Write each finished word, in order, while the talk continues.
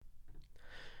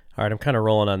All right, I'm kind of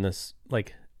rolling on this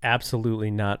like absolutely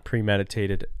not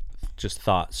premeditated, just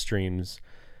thought streams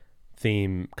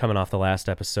theme coming off the last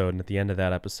episode. And at the end of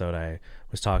that episode, I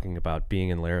was talking about being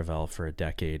in Laravel for a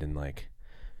decade and like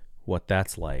what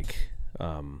that's like,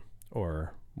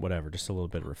 or whatever. Just a little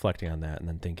bit reflecting on that, and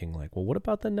then thinking like, well, what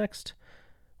about the next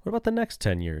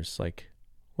 10 years? Like,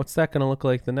 what's that going to look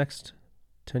like the next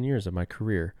 10 years of my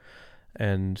career?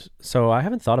 And so I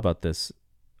haven't thought about this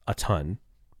a ton,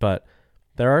 but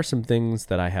there are some things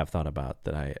that I have thought about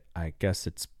that I guess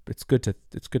it's good to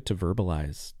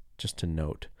verbalize, just to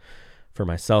note for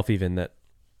myself, even that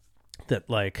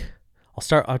like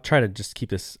I'll try to just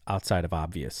keep this outside of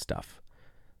obvious stuff,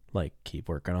 like keep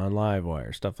working on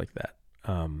Livewire, stuff like that.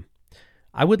 I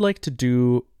would like to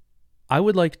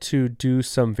do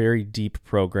some very deep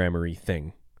programmery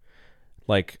thing.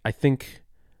 Like I think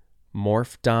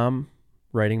Morph DOM,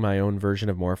 writing my own version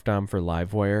of Morph DOM for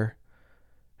Livewire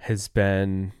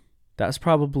that's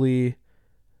probably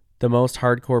the most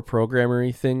hardcore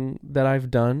programmery thing that I've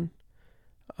done.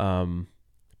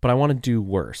 But I want to do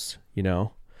worse, you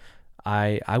know?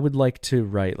 I would like to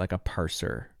write like a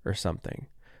parser or something.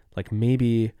 Like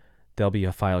maybe there'll be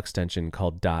a file extension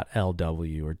called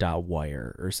 .lw or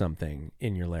 .wire or something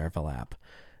in your Laravel app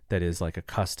that is like a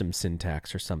custom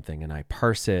syntax or something, and I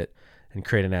parse it and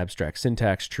create an abstract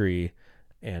syntax tree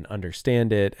and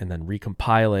understand it and then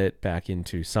recompile it back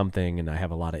into something, and I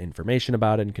have a lot of information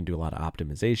about it and can do a lot of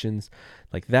optimizations.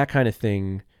 Like that kind of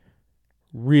thing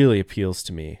really appeals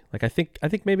to me. Like I think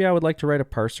maybe I would like to write a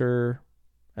parser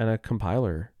and a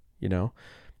compiler, you know?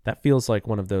 That feels like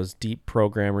one of those deep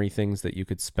programmery things that you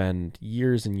could spend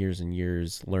years and years and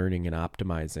years learning and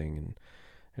optimizing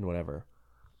and whatever.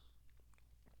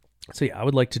 So yeah, I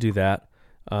would like to do that.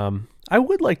 I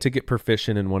would like to get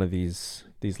proficient in one of these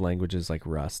languages like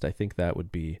Rust. I think that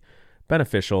would be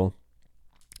beneficial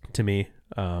to me.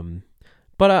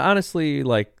 But honestly,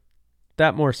 like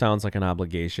that more sounds like an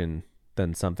obligation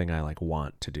than something I like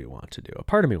want to do. A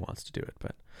part of me wants to do it,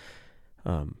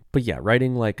 but yeah,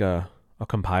 writing like a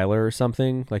compiler or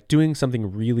something, like doing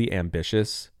something really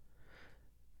ambitious,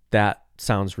 that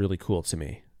sounds really cool to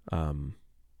me.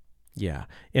 Yeah,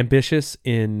 ambitious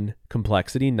in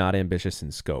complexity, not ambitious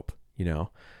in scope, you know?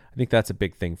 I think that's a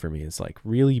big thing for me, is like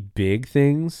really big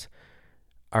things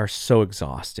are so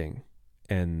exhausting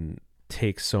and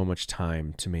take so much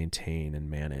time to maintain and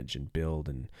manage and build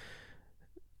and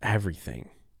everything,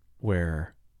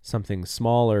 where something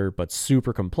smaller but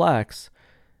super complex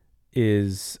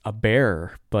is a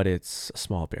bear, but it's a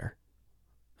small bear.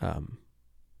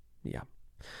 Yeah.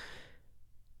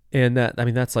 And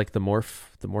that's like the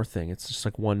morph thing. It's just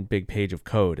like one big page of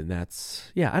code. And that's,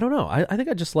 yeah, I don't know. I think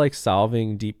I just like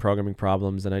solving deep programming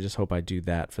problems, and I just hope I do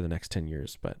that for the next 10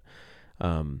 years. But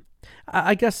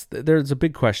I guess there's a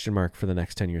big question mark for the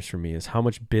next 10 years for me, is how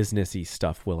much businessy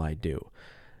stuff will I do?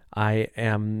 I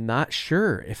am not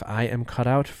sure if I am cut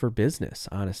out for business,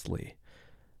 honestly.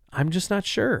 I'm just not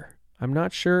sure. I'm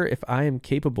not sure if I am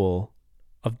capable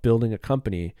of building a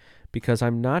company, because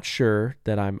I'm not sure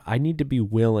that I need to be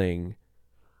willing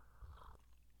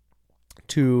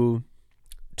to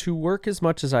work as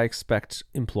much as I expect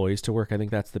employees to work. I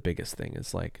think that's the biggest thing,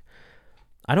 is like,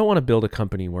 I don't want to build a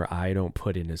company where I don't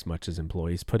put in as much as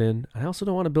employees put in. I also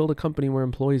don't want to build a company where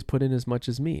employees put in as much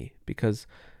as me, because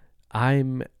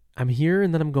I'm here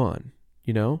and then I'm gone,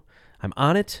 you know? I'm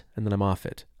on it and then I'm off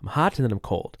it. I'm hot and then I'm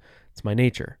cold. It's my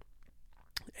nature.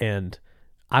 And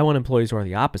I want employees who are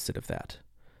the opposite of that.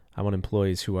 I want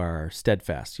employees who are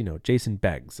steadfast. You know, Jason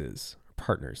Beggs is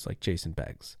partners like Jason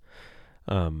Beggs.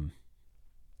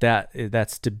 That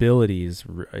stability is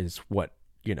what,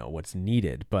 you know, what's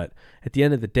needed. But at the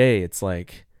end of the day, it's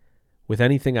like with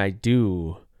anything I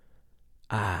do,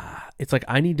 it's like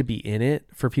I need to be in it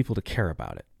for people to care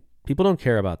about it. People don't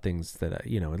care about things that,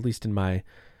 you know, at least in my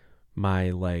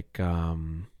like,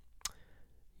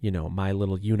 you know, my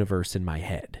little universe in my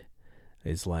head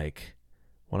is like,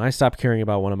 when I stop caring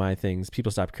about one of my things,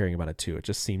 people stop caring about it too. It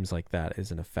just seems like that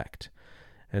is an effect.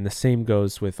 And the same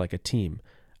goes with like a team.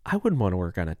 I wouldn't want to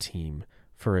work on a team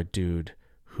for a dude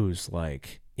who's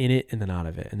like in it and then out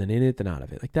of it, and then in it, then out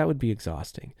of it. Like that would be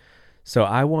exhausting. So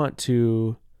I want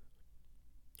to,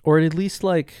 or at least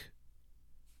like,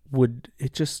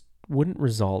 it just wouldn't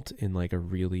result in like a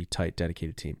really tight,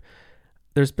 dedicated team.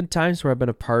 There's been times where I've been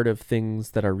a part of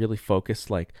things that are really focused,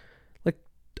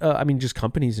 just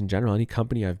companies in general, any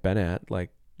company I've been at,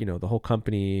 like, you know, the whole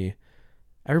company,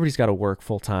 everybody's got to work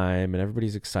full time and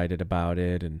everybody's excited about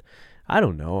it. And I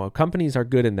don't know, companies are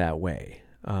good in that way.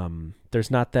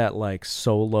 There's not that like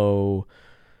solo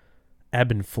ebb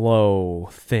and flow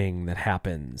thing that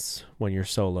happens when you're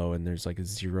solo, and there's like a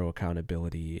zero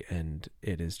accountability, and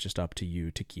it is just up to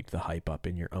you to keep the hype up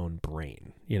in your own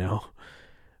brain, you know?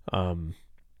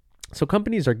 So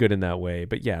companies are good in that way,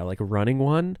 but yeah, like running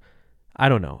one, I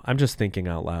don't know. I'm just thinking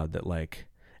out loud that like,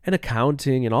 and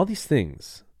accounting and all these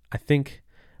things, I think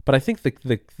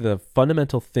the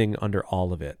fundamental thing under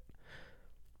all of it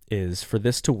is, for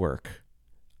this to work,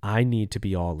 I need to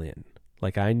be all in.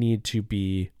 Like, I need to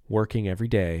be working every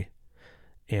day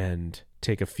and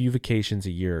take a few vacations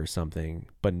a year or something,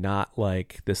 but not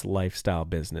like this lifestyle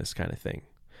business kind of thing.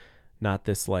 Not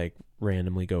this like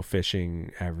randomly go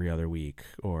fishing every other week,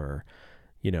 or,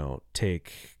 you know,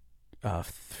 take a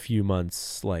few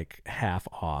months like half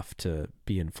off to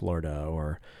be in Florida,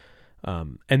 or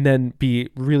and then be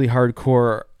really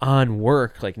hardcore on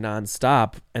work, like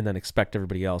nonstop, and then expect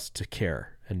everybody else to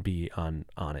care and be on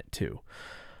it too.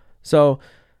 So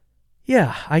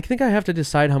yeah, I think I have to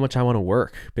decide how much I want to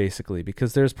work, basically,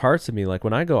 because there's parts of me, like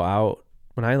when I go out,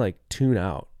 when I like tune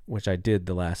out, which I did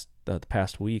the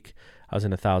past week, I was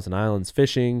in 1,000 Islands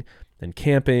fishing and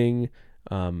camping,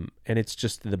 and it's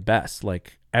just the best.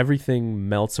 Like, everything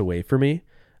melts away for me.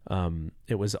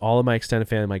 It was all of my extended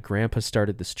family. My grandpa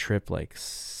started this trip like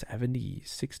 70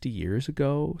 years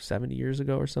ago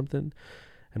or something.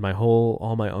 And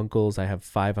all my uncles, I have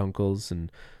 5 uncles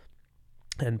and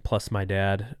plus my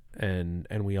dad, and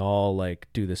we all like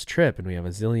do this trip, and we have a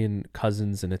zillion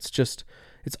cousins, and it's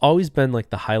always been like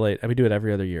the highlight. I would do it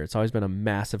every other year. It's always been a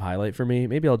massive highlight for me.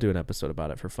 Maybe I'll do an episode about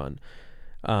it for fun.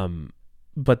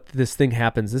 But this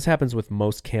happens with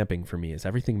most camping for me, is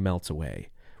everything melts away.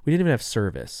 We didn't even have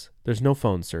service. There's no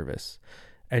phone service.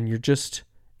 And you're just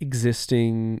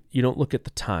existing. You don't look at the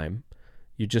time.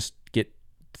 You just get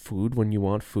food when you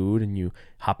want food, and you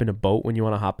hop in a boat when you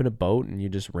want to hop in a boat, and you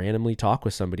just randomly talk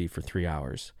with somebody for 3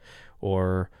 hours,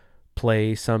 or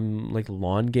play some like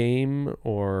lawn game,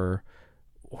 or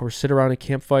sit around a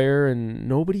campfire, and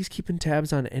nobody's keeping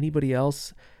tabs on anybody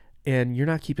else, and you're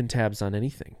not keeping tabs on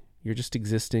anything. You're just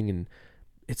existing, and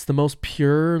it's the most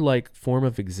pure like form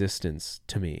of existence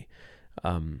to me.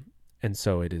 And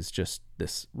so it is just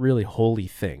this really holy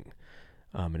thing.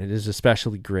 And it is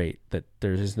especially great that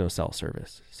there is no cell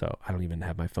service. So I don't even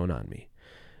have my phone on me.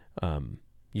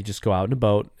 You just go out in a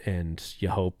boat, and you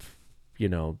hope, you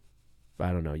know,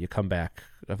 I don't know, you come back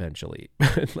eventually.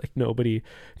 Like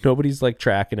nobody's like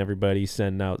tracking everybody,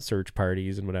 sending out search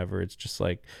parties and whatever. It's just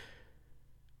like,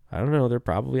 I don't know, they're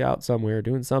probably out somewhere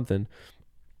doing something.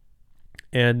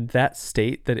 And that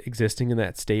state, that existing in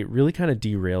that state, really kind of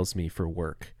derails me for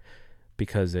work,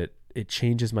 because it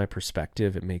changes my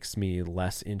perspective. It makes me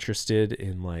less interested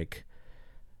in like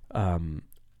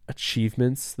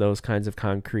achievements, those kinds of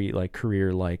concrete, like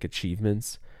career like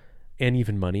achievements, and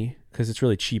even money, because it's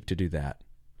really cheap to do that.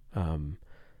 And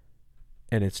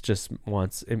it's just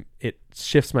it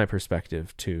shifts my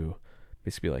perspective to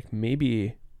basically like,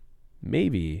 maybe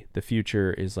the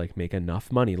future is like make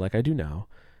enough money like I do now,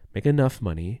 make enough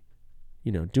money,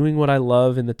 you know, doing what I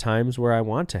love in the times where I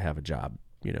want to have a job,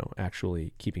 you know,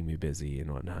 actually keeping me busy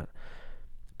and whatnot.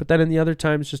 But then in the other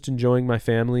times, just enjoying my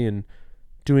family and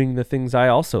doing the things I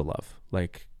also love,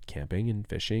 like camping and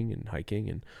fishing and hiking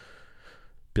and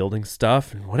building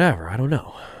stuff and whatever. I don't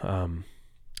know.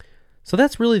 So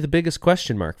that's really the biggest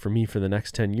question mark for me for the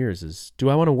next 10 years is, do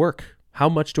I want to work? How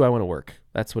much do I want to work?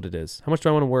 That's what it is. How much do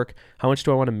I want to work? How much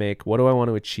do I want to make? What do I want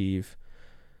to achieve?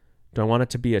 Do I want it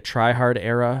to be a try-hard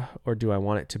era, or do I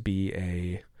want it to be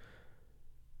a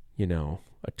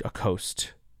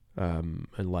coast, a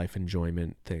life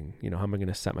enjoyment thing? You know, how am I going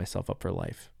to set myself up for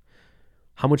life?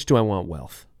 How much do I want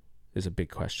wealth is a big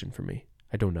question for me.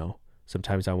 I don't know.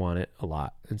 Sometimes I want it a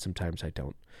lot, and sometimes I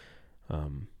don't.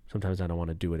 Sometimes I don't want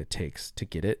to do what it takes to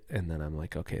get it, and then I'm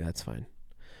like, okay, that's fine.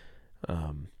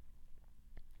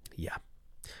 Yeah.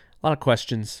 A lot of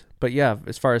questions. But yeah,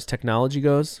 as far as technology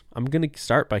goes, I'm going to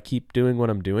start by keep doing what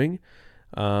I'm doing.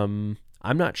 I'm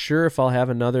not sure if I'll have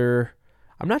I'm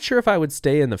not sure if I would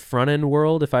stay in the front end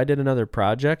world. If I did another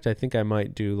project, I think I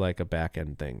might do like a back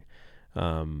end thing.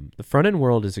 The front end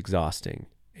world is exhausting,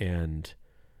 and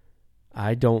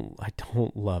I don't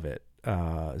love it.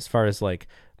 As far as like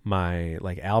my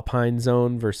like Alpine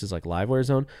zone versus like Livewire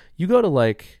zone, you go to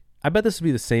like, I bet this would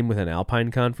be the same with an Alpine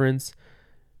conference.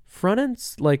 Front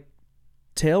ends like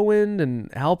Tailwind and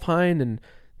Alpine and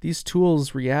these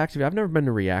tools, React. I've never been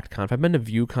to React Conf. I've been to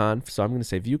Vue Conf, so I'm going to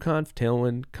say Vue Conf,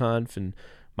 Tailwind Conf, and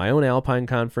my own Alpine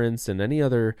conference, and any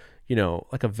other, you know,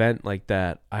 like event like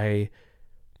that. The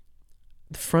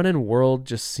front end world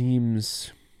just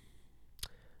seems,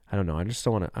 I don't know. I just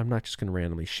don't want to. I'm not just going to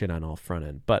randomly shit on all front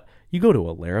end. But you go to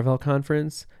a Laravel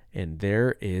conference, and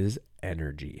there is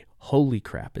energy. Holy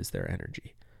crap, is there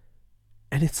energy?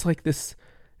 And it's like this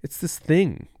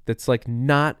thing that's like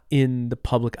not in the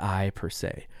public eye per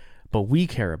se, but we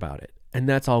care about it, and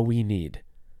that's all we need.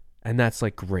 And that's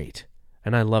like great.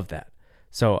 And I love that.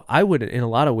 So I would, in a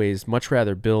lot of ways, much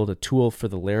rather build a tool for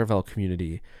the Laravel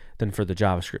community than for the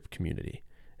JavaScript community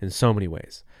in so many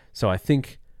ways. So I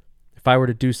think if I were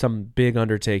to do some big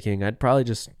undertaking, I'd probably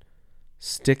just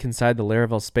stick inside the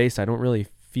Laravel space. I don't really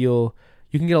feel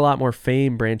you can get a lot more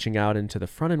fame branching out into the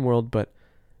front end world, but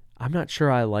I'm not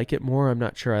sure I like it more. I'm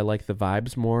not sure I like the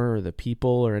vibes more or the people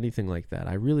or anything like that.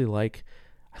 I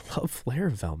love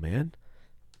Laravel, man.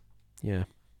 Yeah.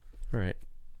 All right.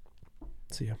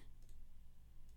 See ya.